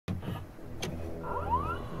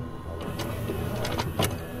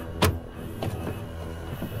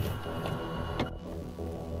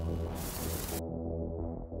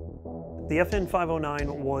The FN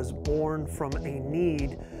 509 was born from a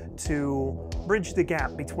need to bridge the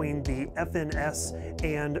gap between the FNS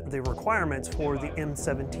and the requirements for the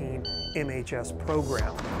M17 MHS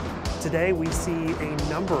program. Today we see a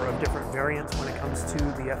number of different variants when it comes to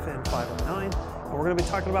the FN 509, and we're going to be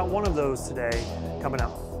talking about one of those today coming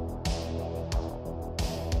up.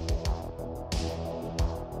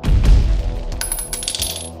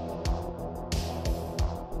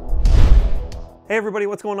 Hey everybody,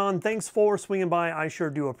 what's going on? Thanks for swinging by. I sure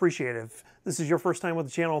do appreciate it. If this is your first time with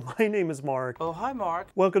the channel, my name is Mark. Oh, hi Mark.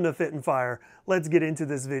 Welcome to Fit and Fire. Let's get into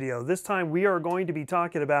this video. This time we are going to be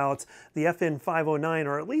talking about the FN 509,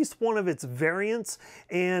 or at least one of its variants.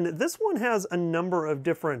 And this one has a number of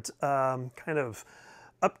different kind of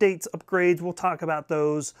updates, upgrades. We'll talk about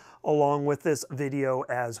those along with this video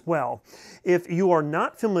as well. If you are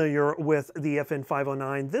not familiar with the FN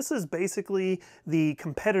 509, this is basically the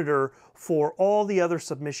competitor for all the other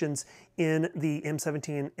submissions in the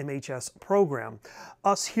M17 MHS program.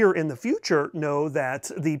 Us here in the future know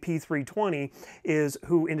that the P320 is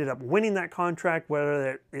who ended up winning that contract.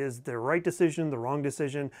 Whether it is the right decision, the wrong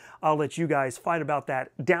decision, I'll let you guys fight about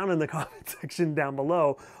that down in the comment section down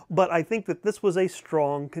below. But I think that this was a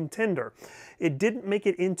strong contender. It didn't make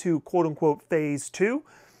it into quote-unquote phase 2.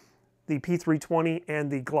 The P320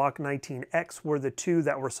 and the Glock 19X were the two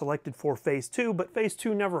that were selected for phase 2, but phase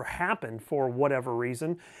 2 never happened for whatever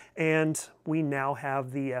reason, and we now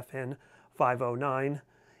have the FN 509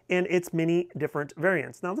 and its many different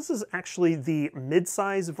variants. Now this is actually the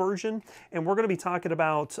mid-size version, and we're going to be talking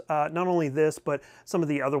about not only this, but some of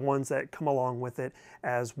the other ones that come along with it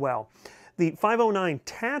as well. The 509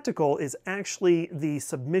 Tactical is actually the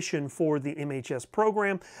submission for the MHS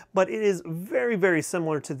program, but it is very, very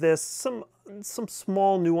similar to this. Some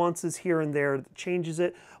small nuances here and there that changes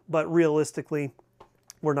it, but realistically,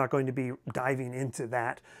 we're not going to be diving into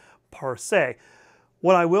that per se.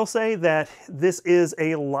 What I will say that this is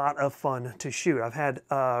a lot of fun to shoot. I've had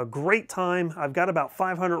a great time. I've got about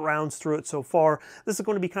 500 rounds through it so far. This is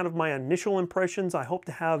going to be kind of my initial impressions. I hope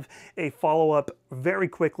to have a follow-up very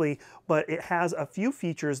quickly, but it has a few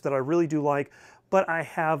features that I really do like, but I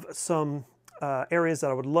have some areas that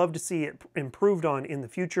I would love to see it improved on in the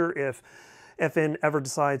future if FN ever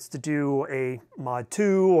decides to do a mod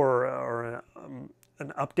 2 or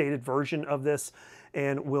an updated version of this,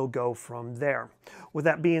 and we'll go from there. With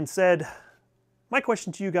that being said, my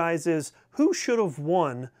question to you guys is, who should have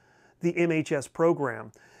won the MHS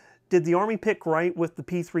program? Did the Army pick right with the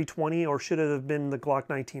P320, or should it have been the Glock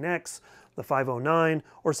 19X, the 509,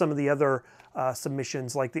 or some of the other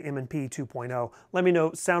submissions like the M&P 2.0? Let me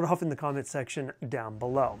know, sound off in the comment section down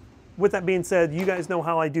below. With that being said, you guys know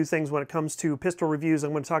how I do things when it comes to pistol reviews.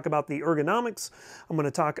 I'm going to talk about the ergonomics. I'm going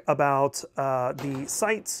to talk about the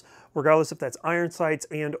sights, regardless if that's iron sights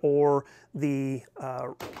and or the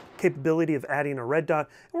capability of adding a red dot.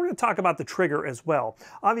 And we're going to talk about the trigger as well.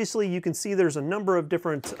 Obviously, you can see there's a number of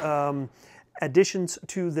different additions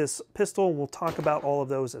to this pistol. We'll talk about all of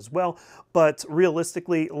those as well, but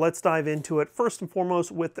realistically, let's dive into it first and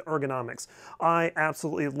foremost with the ergonomics. I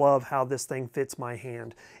absolutely love how this thing fits my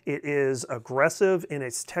hand. It is aggressive in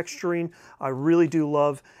its texturing. I really do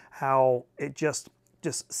love how it just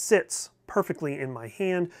sits perfectly in my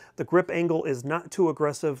hand. The grip angle is not too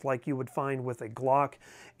aggressive like you would find with a Glock,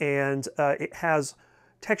 and it has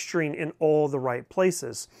texturing in all the right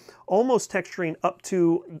places. Almost texturing up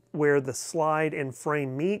to where the slide and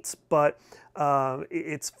frame meets, but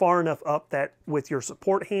it's far enough up that with your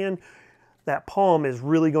support hand, that palm is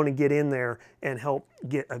really going to get in there and help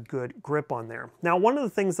get a good grip on there. Now, one of the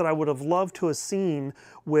things that I would have loved to have seen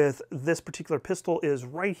with this particular pistol is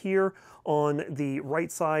right here on the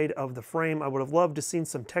right side of the frame. I would have loved to have seen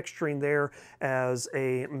some texturing there as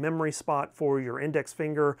a memory spot for your index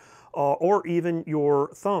finger or even your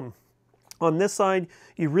thumb. On this side,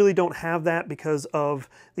 you really don't have that because of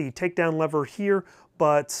the takedown lever here,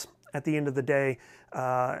 but at the end of the day,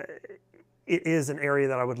 it is an area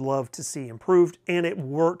that I would love to see improved, and it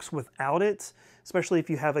works without it. Especially if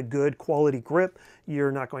you have a good quality grip,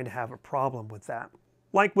 you're not going to have a problem with that.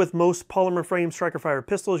 Like with most polymer frame striker fired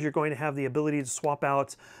pistols, you're going to have the ability to swap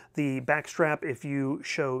out the back strap if you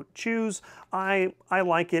choose. I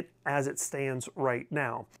like it as it stands right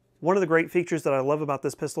now. One of the great features that I love about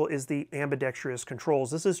this pistol is the ambidextrous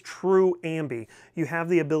controls. This is true ambi. You have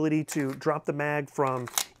the ability to drop the mag from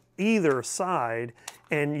either side,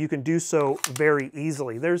 and you can do so very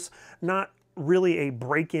easily. There's not really a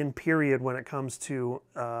break-in period when it comes to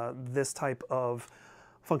this type of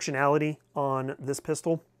functionality on this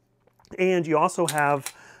pistol. And you also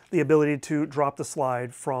have the ability to drop the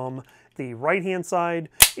slide from the right-hand side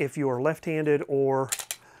if you are left-handed, or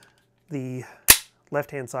the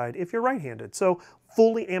left-hand side if you're right-handed. So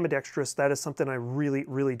fully ambidextrous, that is something I really,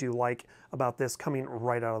 really do like about this coming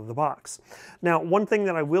right out of the box. Now, one thing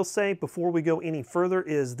that I will say before we go any further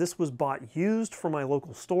is this was bought used from my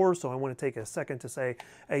local store, so I want to take a second to say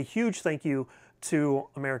a huge thank you to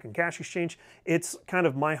American Cash Exchange. It's kind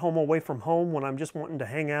of my home away from home when I'm just wanting to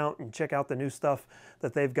hang out and check out the new stuff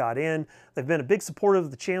that they've got in. They've been a big supporter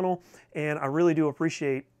of the channel, and I really do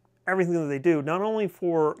appreciate everything that they do, not only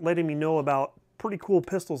for letting me know about pretty cool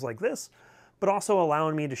pistols like this, but also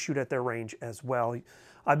allowing me to shoot at their range as well.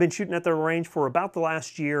 I've been shooting at their range for about the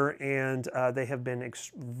last year, and they have been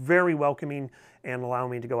very welcoming and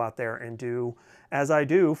allowing me to go out there and do as I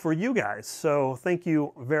do for you guys. So thank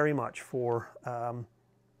you very much for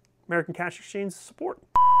American Cash Exchange's support.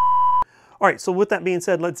 All right, so with that being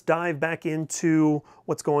said, let's dive back into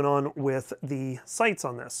what's going on with the sights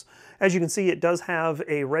on this. As you can see, it does have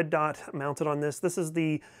a red dot mounted on this. This is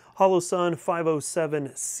the Holosun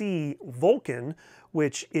 507C Vulcan,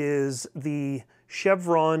 which is the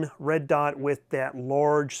chevron red dot with that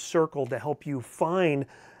large circle to help you find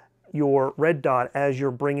your red dot as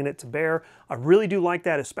you're bringing it to bear. I really do like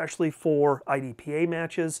that, especially for IDPA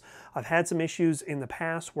matches. I've had some issues in the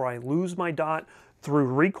past where I lose my dot through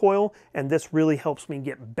recoil, and this really helps me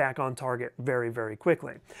get back on target very, very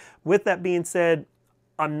quickly. With that being said,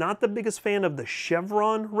 I'm not the biggest fan of the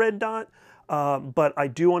chevron red dot, but I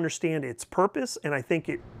do understand its purpose, and I think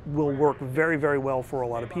it will work very, very well for a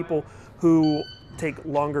lot of people who take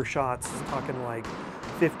longer shots, talking like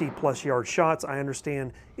 50+ yard shots. I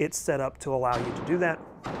understand it's set up to allow you to do that.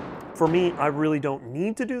 For me, I really don't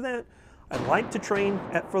need to do that. I like to train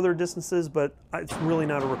at further distances, but it's really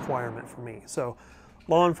not a requirement for me. So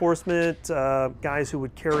law enforcement, guys who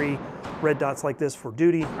would carry red dots like this for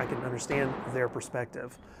duty, I can understand their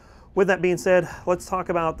perspective. With that being said, let's talk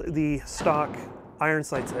about the stock iron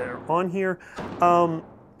sights that are on here.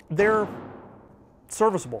 They're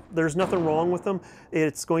serviceable. There's nothing wrong with them.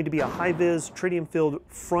 It's going to be a high-vis tritium-filled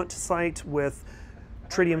front sight with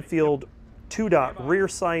tritium-filled 2-dot rear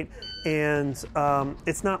sight, and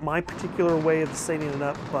it's not my particular way of setting it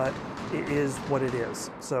up, but it is what it is.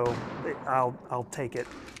 So I'll take it,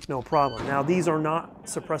 no problem. Now, these are not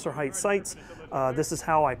suppressor height sights. This is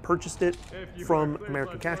how I purchased it from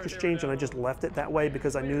American Cash Exchange, and I just left it that way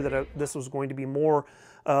because I knew that this was going to be more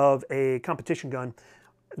of a competition gun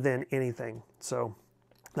than anything. So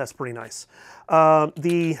that's pretty nice.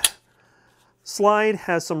 The slide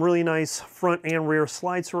has some really nice front and rear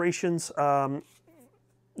slide serrations.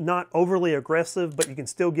 Not overly aggressive, but you can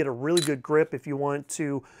still get a really good grip if you want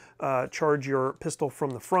to charge your pistol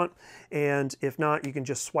from the front. And if not, you can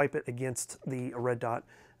just swipe it against the red dot.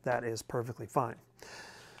 That is perfectly fine.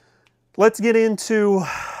 Let's get into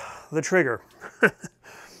the trigger.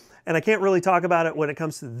 And I can't really talk about it when it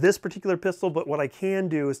comes to this particular pistol, but what I can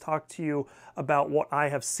do is talk to you about what I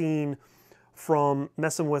have seen from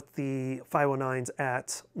messing with the 509s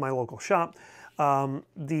at my local shop.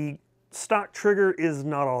 The stock trigger is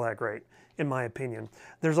not all that great, in my opinion.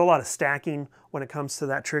 There's a lot of stacking when it comes to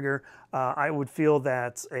that trigger. I would feel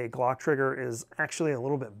that a Glock trigger is actually a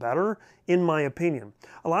little bit better, in my opinion.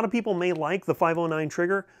 A lot of people may like the 509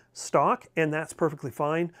 trigger stock, and that's perfectly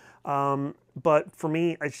fine. But for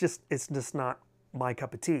me, it's just not my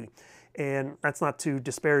cup of tea. And that's not to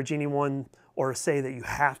disparage anyone or say that you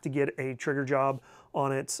have to get a trigger job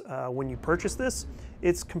on it when you purchase this.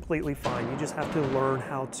 It's completely fine. You just have to learn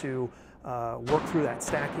how to work through that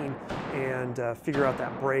stacking and figure out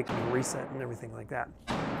that break and reset and everything like that.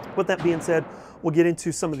 With that being said, we'll get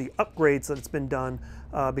into some of the upgrades that it's been done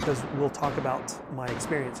because we'll talk about my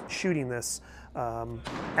experience shooting this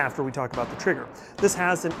after we talk about the trigger. This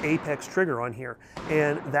has an Apex trigger on here,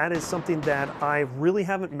 and that is something that I really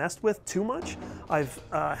haven't messed with too much. I've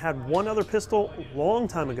had one other pistol a long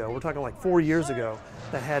time ago, we're talking like 4 years ago,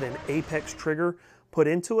 that had an Apex trigger put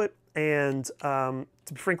into it, and to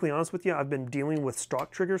be frankly honest with you, I've been dealing with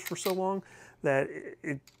stock triggers for so long that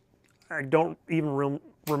I don't even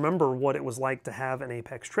remember what it was like to have an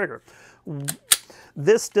Apex trigger.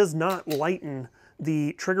 This does not lighten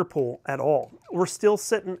the trigger pull at all. We're still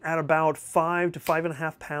sitting at about 5 to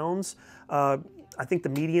 5.5 pounds. I think the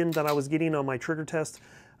median that I was getting on my trigger test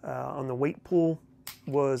on the weight pull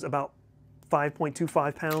was about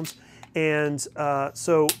 5.25 pounds. And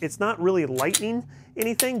so it's not really lightening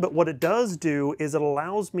anything, but what it does do is it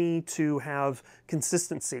allows me to have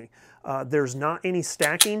consistency. There's not any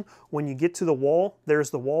stacking. When you get to the wall,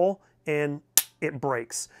 there's the wall and it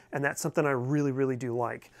breaks. And that's something I really, really do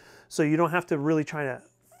like. So you don't have to really try to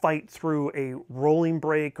fight through a rolling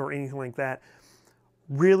break or anything like that.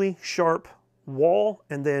 Really sharp wall,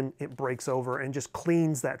 and then it breaks over and just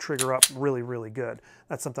cleans that trigger up really, really good.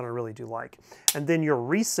 That's something I really do like. And then your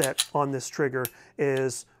reset on this trigger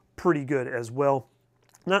is pretty good as well.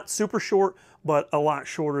 Not super short, but a lot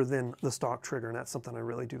shorter than the stock trigger, and that's something I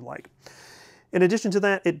really do like. In addition to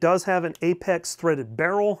that, it does have an Apex threaded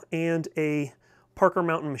barrel and a Parker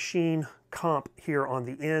Mountain Machine comp here on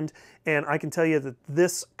the end, and I can tell you that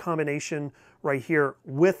this combination right here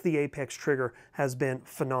with the Apex trigger has been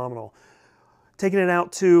phenomenal. Taking it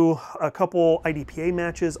out to a couple IDPA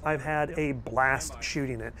matches, I've had a blast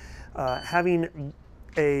shooting it. Having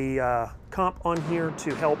a comp on here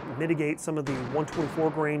to help mitigate some of the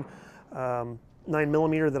 124 grain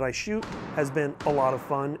 9mm that I shoot has been a lot of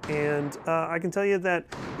fun, and I can tell you that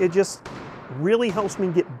it just really helps me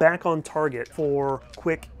get back on target for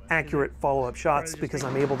quick, accurate follow-up shots because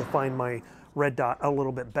I'm able to find my red dot a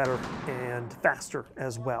little bit better and faster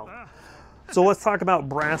as well. So let's talk about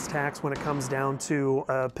brass tacks when it comes down to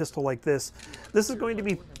a pistol like this. This is going to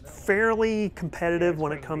be fairly competitive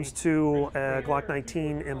when it comes to a Glock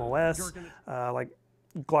 19 MOS, like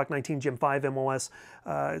Glock 19 Gen 5 MOS.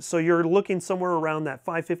 So you're looking somewhere around that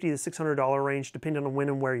 $550 to $600 range, depending on when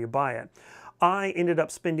and where you buy it. I ended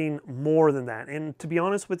up spending more than that. And to be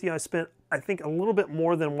honest with you, I spent, I think, a little bit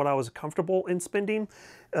more than what I was comfortable in spending,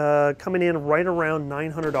 coming in right around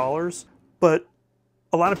 $900. But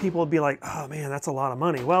a lot of people would be like, oh man, that's a lot of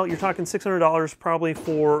money. Well, you're talking $600 probably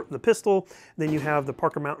for the pistol. Then you have the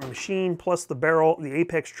Parker Mountain Machine, plus the barrel, the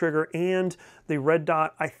Apex trigger, and the red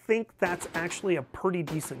dot. I think that's actually a pretty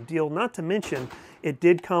decent deal. Not to mention, it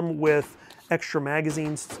did come with extra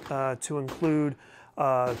magazines to include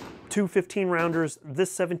 2 15-rounders,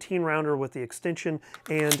 this 17-rounder with the extension,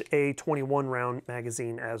 and a 21-round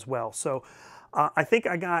magazine as well. So I think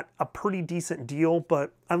I got a pretty decent deal,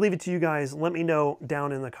 but I leave it to you guys. Let me know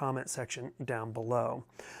down in the comment section down below.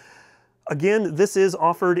 Again, this is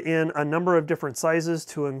offered in a number of different sizes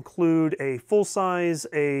to include a full size,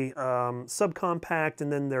 a subcompact, and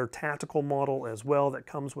then their tactical model as well that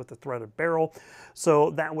comes with a threaded barrel.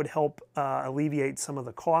 So that would help alleviate some of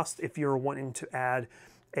the cost if you're wanting to add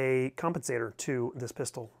a compensator to this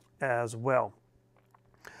pistol as well.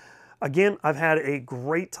 Again, I've had a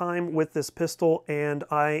great time with this pistol, and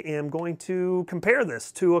I am going to compare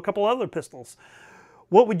this to a couple other pistols.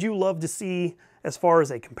 What would you love to see as far as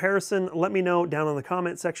a comparison? Let me know down in the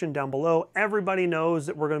comment section down below. Everybody knows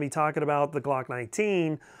that we're going to be talking about the Glock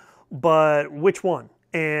 19, but which one?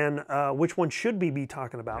 And which one should we be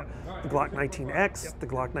talking about? The Glock 19X, the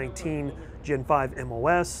Glock 19 Gen 5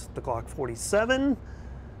 MOS, the Glock 47?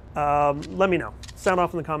 Let me know. Sound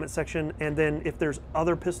off in the comment section, and then if there's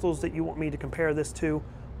other pistols that you want me to compare this to,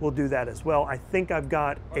 we'll do that as well. I think I've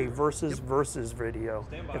got a versus video,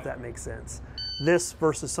 if that makes sense. This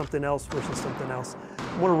versus something else versus something else.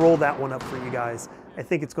 I want to roll that one up for you guys. I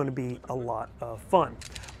think it's going to be a lot of fun.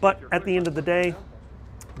 But at the end of the day,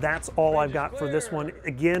 that's all I've got for this one.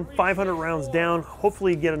 Again, 500 rounds down.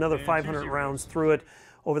 Hopefully get another 500 rounds through it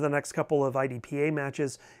over the next couple of IDPA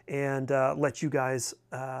matches, and let you guys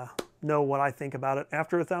know what I think about it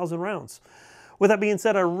after 1,000 rounds. With that being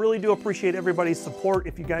said, I really do appreciate everybody's support.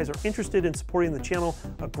 If you guys are interested in supporting the channel,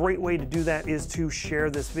 a great way to do that is to share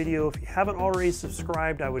this video. If you haven't already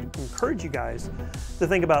subscribed, I would encourage you guys to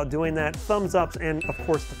think about doing that. Thumbs ups, and of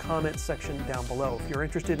course the comment section down below. If you're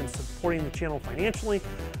interested in supporting the channel financially,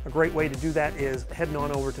 a great way to do that is heading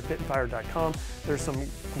on over to fitandfire.com. There's some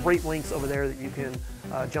great links over there that you can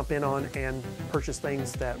jump in on and purchase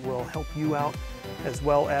things that will help you out, as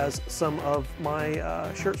well as some of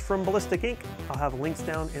my shirts from Ballistic Inc. I'll have links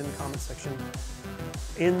down in the comment section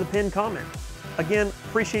in the pinned comment. Again,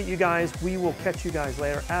 appreciate you guys. We will catch you guys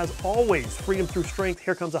later. As always, freedom through strength.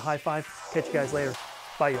 Here comes a high five. Catch you guys later.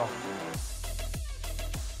 Bye, y'all.